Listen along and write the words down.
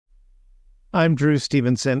I'm Drew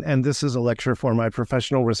Stevenson, and this is a lecture for my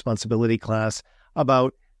professional responsibility class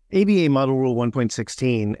about ABA Model Rule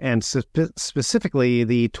 1.16 and specifically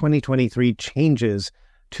the 2023 changes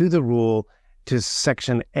to the rule to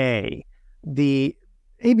Section A. The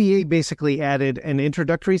ABA basically added an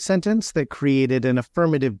introductory sentence that created an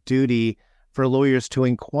affirmative duty for lawyers to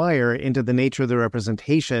inquire into the nature of the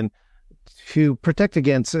representation to protect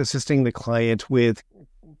against assisting the client with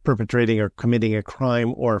perpetrating or committing a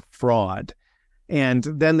crime or fraud. And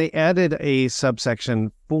then they added a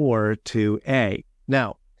subsection 4 to A.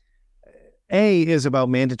 Now, A is about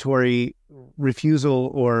mandatory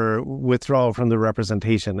refusal or withdrawal from the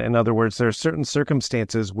representation. In other words, there are certain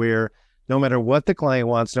circumstances where no matter what the client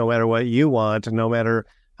wants, no matter what you want, no matter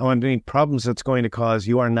how many problems it's going to cause,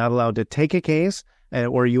 you are not allowed to take a case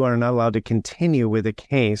or you are not allowed to continue with a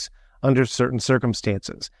case under certain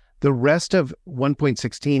circumstances. The rest of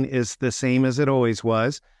 1.16 is the same as it always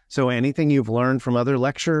was. So anything you've learned from other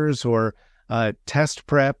lectures or test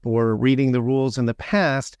prep or reading the rules in the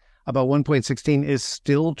past about 1.16 is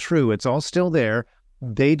still true. It's all still there.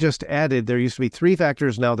 They just added, there used to be 3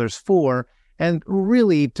 factors, now there's 4. And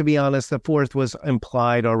really, to be honest, the 4th was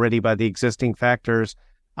implied already by the existing factors.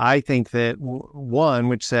 I think that 1,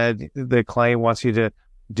 which said the client wants you to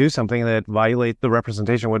do something that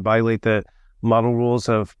would violate the model rules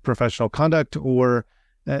of professional conduct or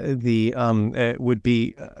would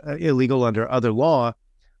be illegal under other law.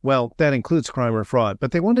 Well, that includes crime or fraud,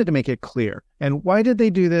 but they wanted to make it clear. And why did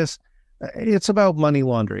they do this? It's about money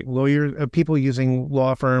laundering. People using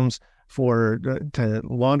law firms to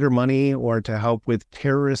launder money or to help with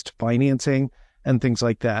terrorist financing and things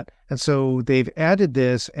like that. And so they've added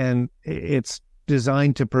this, and it's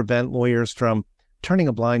designed to prevent lawyers from turning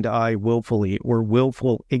a blind eye willfully or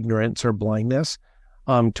willful ignorance or blindness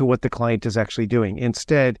to what the client is actually doing.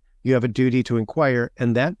 Instead, you have a duty to inquire,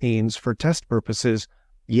 and that means for test purposes,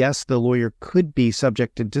 yes, the lawyer could be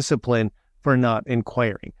subject to discipline for not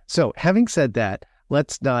inquiring. So having said that,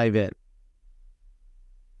 let's dive in.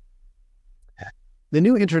 The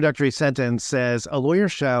new introductory sentence says, a lawyer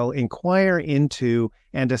shall inquire into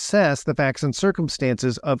and assess the facts and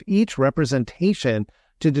circumstances of each representation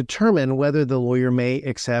to determine whether the lawyer may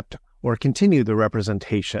accept or continue the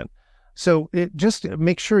representation. So just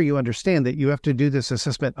make sure you understand that you have to do this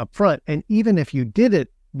assessment up front. And even if you did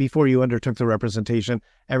it before you undertook the representation,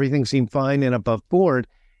 everything seemed fine and above board.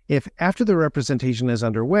 If after the representation is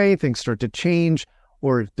underway, things start to change,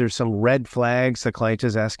 or there's some red flags, the client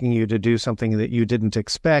is asking you to do something that you didn't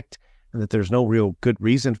expect and that there's no real good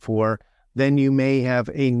reason for, then you may have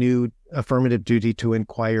a new affirmative duty to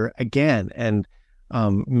inquire again and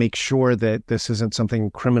make sure that this isn't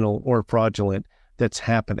something criminal or fraudulent that's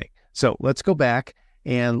happening. So let's go back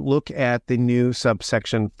and look at the new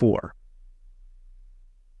subsection 4.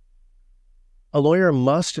 A lawyer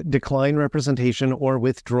must decline representation or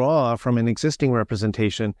withdraw from an existing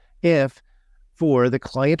representation if, for the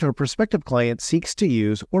client or prospective client seeks to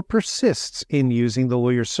use or persists in using the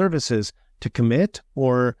lawyer's services to commit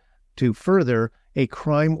or to further a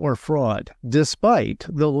crime or fraud, despite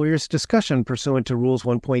the lawyer's discussion pursuant to Rules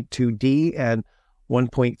 1.2d and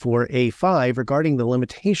 1.4a5 regarding the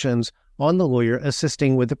limitations on the lawyer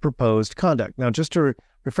assisting with the proposed conduct. Now, just to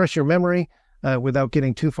refresh your memory, without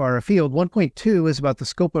getting too far afield, 1.2 is about the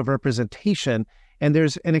scope of representation, and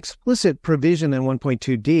there's an explicit provision in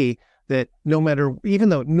 1.2d that even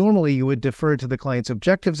though normally you would defer to the client's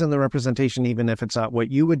objectives in the representation, even if it's not what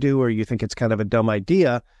you would do or you think it's kind of a dumb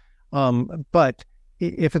idea, but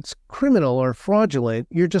if it's criminal or fraudulent,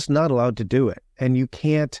 you're just not allowed to do it. And you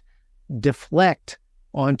can't deflect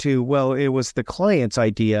onto, well, it was the client's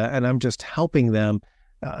idea and I'm just helping them.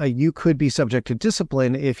 You could be subject to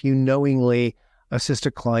discipline if you knowingly assist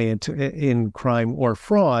a client in crime or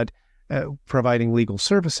fraud, providing legal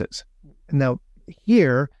services. Now,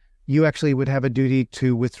 here, you actually would have a duty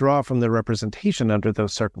to withdraw from the representation under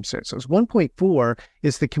those circumstances. 1.4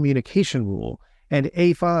 is the communication rule, and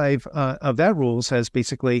A5 of that rule says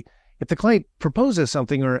basically, if the client proposes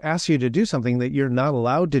something or asks you to do something that you're not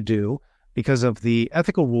allowed to do because of the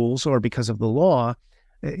ethical rules or because of the law,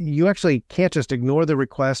 you actually can't just ignore the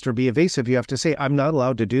request or be evasive. You have to say, I'm not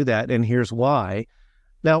allowed to do that, and here's why.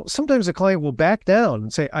 Now, sometimes the client will back down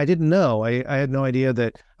and say, I didn't know. I had no idea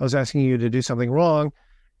that I was asking you to do something wrong,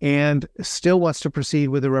 and still wants to proceed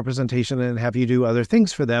with the representation and have you do other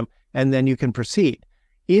things for them, and then you can proceed.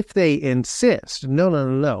 If they insist,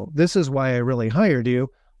 no, this is why I really hired you,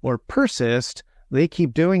 or persist, they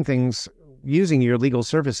keep doing things using your legal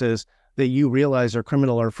services that you realize are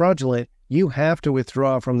criminal or fraudulent, you have to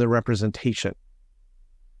withdraw from the representation.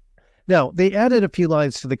 Now, they added a few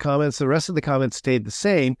lines to the comments. The rest of the comments stayed the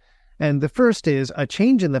same. And the first is a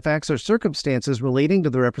change in the facts or circumstances relating to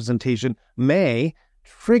the representation may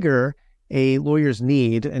trigger a lawyer's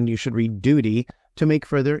need, and you should read duty, to make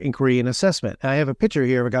further inquiry and assessment. I have a picture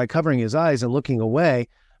here of a guy covering his eyes and looking away.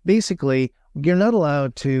 Basically, you're not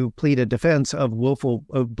allowed to plead a defense of willful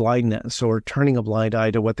blindness or turning a blind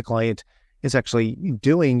eye to what the client is actually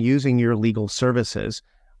doing using your legal services.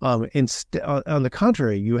 On the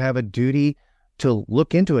contrary, you have a duty to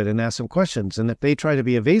look into it and ask some questions. And if they try to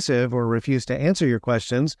be evasive or refuse to answer your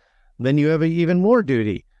questions, then you have even more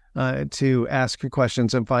duty to ask your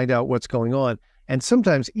questions and find out what's going on. And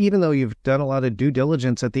sometimes, even though you've done a lot of due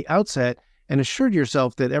diligence at the outset and assured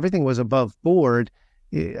yourself that everything was above board,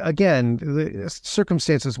 again, the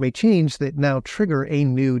circumstances may change that now trigger a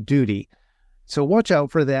new duty. So watch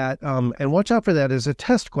out for that. And watch out for that as a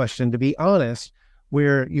test question, to be honest,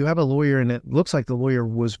 where you have a lawyer and it looks like the lawyer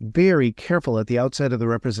was very careful at the outset of the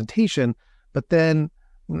representation, but then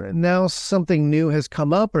now something new has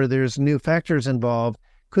come up or there's new factors involved.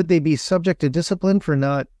 Could they be subject to discipline for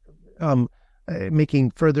not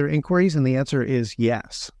making further inquiries? And the answer is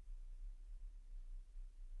yes.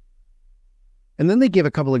 And then they give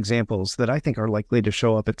a couple examples that I think are likely to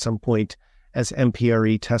show up at some point as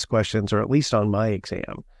MPRE test questions, or at least on my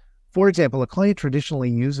exam. For example, a client traditionally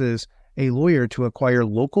uses a lawyer to acquire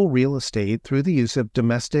local real estate through the use of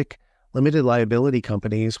domestic limited liability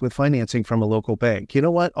companies with financing from a local bank. You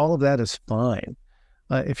know what? All of that is fine.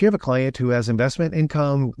 If you have a client who has investment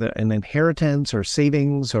income, an inheritance or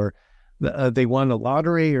savings, or they won a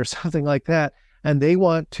lottery or something like that, and they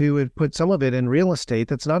want to put some of it in real estate,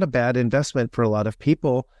 that's not a bad investment for a lot of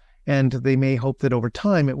people, and they may hope that over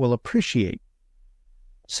time it will appreciate.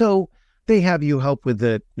 So they have you help with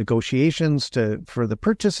the negotiations for the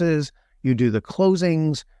purchases, you do the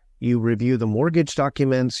closings, you review the mortgage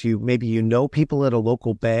documents, maybe you know people at a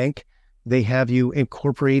local bank. They have you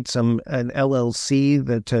incorporate an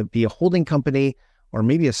LLC to be a holding company, or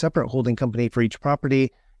maybe a separate holding company for each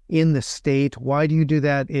property in the state. Why do you do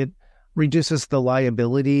that? It reduces the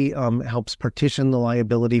liability, helps partition the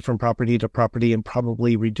liability from property to property, and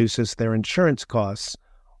probably reduces their insurance costs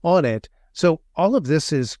on it. So all of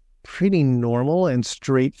this is pretty normal and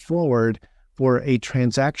straightforward for a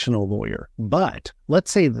transactional lawyer. But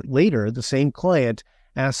let's say that later the same client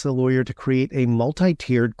asks the lawyer to create a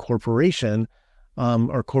multi-tiered corporation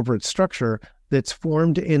or corporate structure that's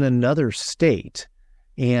formed in another state.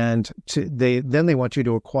 And then they want you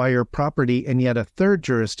to acquire property in yet a third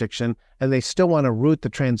jurisdiction, and they still want to route the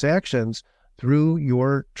transactions through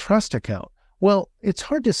your trust account. Well, it's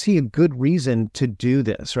hard to see a good reason to do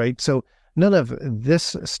this, right? So none of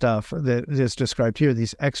this stuff that is described here,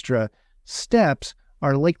 these extra steps,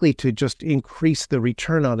 are likely to just increase the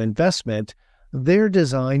return on investment. They're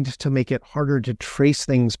designed to make it harder to trace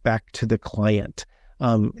things back to the client,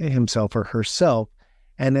 himself or herself.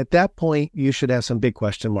 And at that point, you should have some big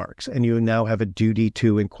question marks, and you now have a duty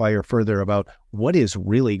to inquire further about what is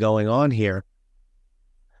really going on here.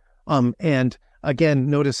 And again,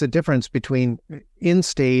 notice the difference between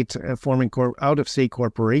in-state forming out-of-state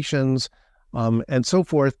corporations and so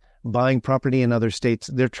forth, buying property in other states.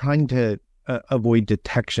 They're trying to avoid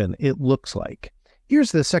detection, it looks like.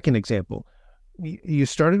 Here's the second example. You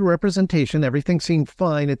started a representation, everything seemed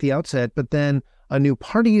fine at the outset, but then a new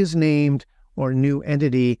party is named or new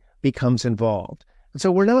entity becomes involved. And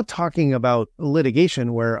so we're not talking about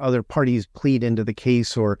litigation where other parties plead into the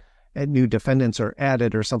case or new defendants are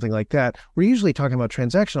added or something like that. We're usually talking about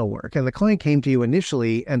transactional work. And the client came to you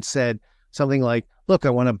initially and said something like, look, I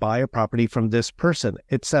want to buy a property from this person.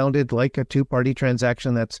 It sounded like a two-party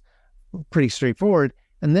transaction that's pretty straightforward.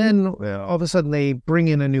 And then all of a sudden they bring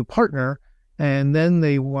in a new partner, and then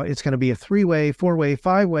it's going to be a 3-way, 4-way,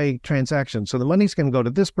 5-way transaction. So the money's going to go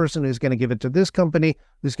to this person who's going to give it to this company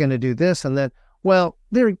who's going to do this. And then, well,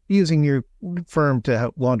 they're using your firm to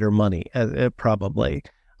help launder money, probably.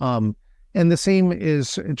 And the same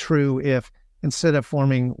is true if instead of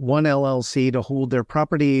forming one LLC to hold their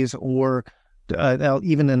properties or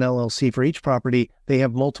even an LLC for each property, they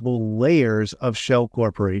have multiple layers of shell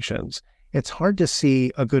corporations. It's hard to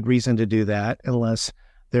see a good reason to do that unless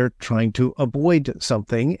they're trying to avoid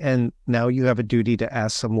something, and now you have a duty to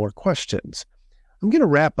ask some more questions. I'm going to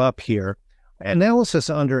wrap up here. Analysis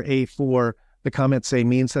under A4, the comments say,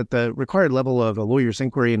 means that the required level of a lawyer's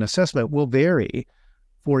inquiry and assessment will vary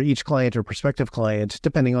for each client or prospective client,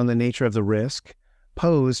 depending on the nature of the risk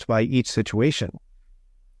posed by each situation.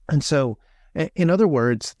 And so, in other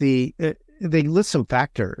words, they list some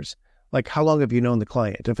factors, like how long have you known the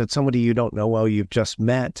client? If it's somebody you don't know well, you've just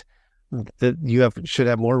met, that should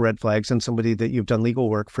have more red flags than somebody that you've done legal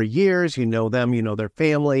work for years, you know them, you know their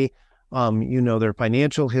family, you know their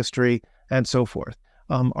financial history, and so forth.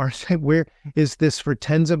 Where is this for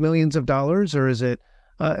tens of millions of dollars, or is it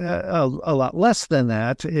a lot less than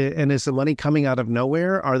that? And is the money coming out of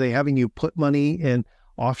nowhere? Are they having you put money in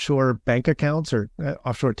offshore bank accounts or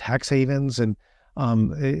offshore tax havens and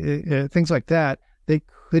things like that? They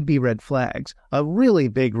could be red flags. A really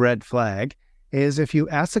big red flag is if you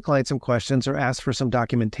ask the client some questions or ask for some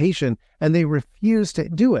documentation and they refuse to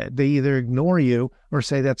do it. They either ignore you or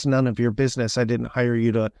say, that's none of your business. I didn't hire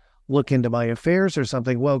you to look into my affairs or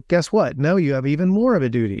something. Well, guess what? No, you have even more of a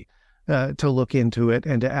duty to look into it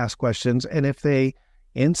and to ask questions. And if they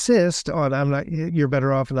insist on, you're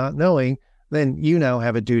better off not knowing, then you now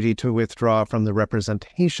have a duty to withdraw from the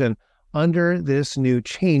representation under this new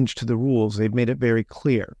change to the rules. They've made it very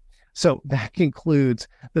clear. So that concludes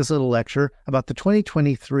this little lecture about the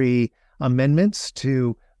 2023 amendments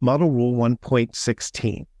to Model Rule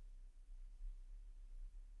 1.16.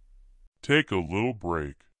 Take a little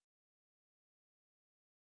break.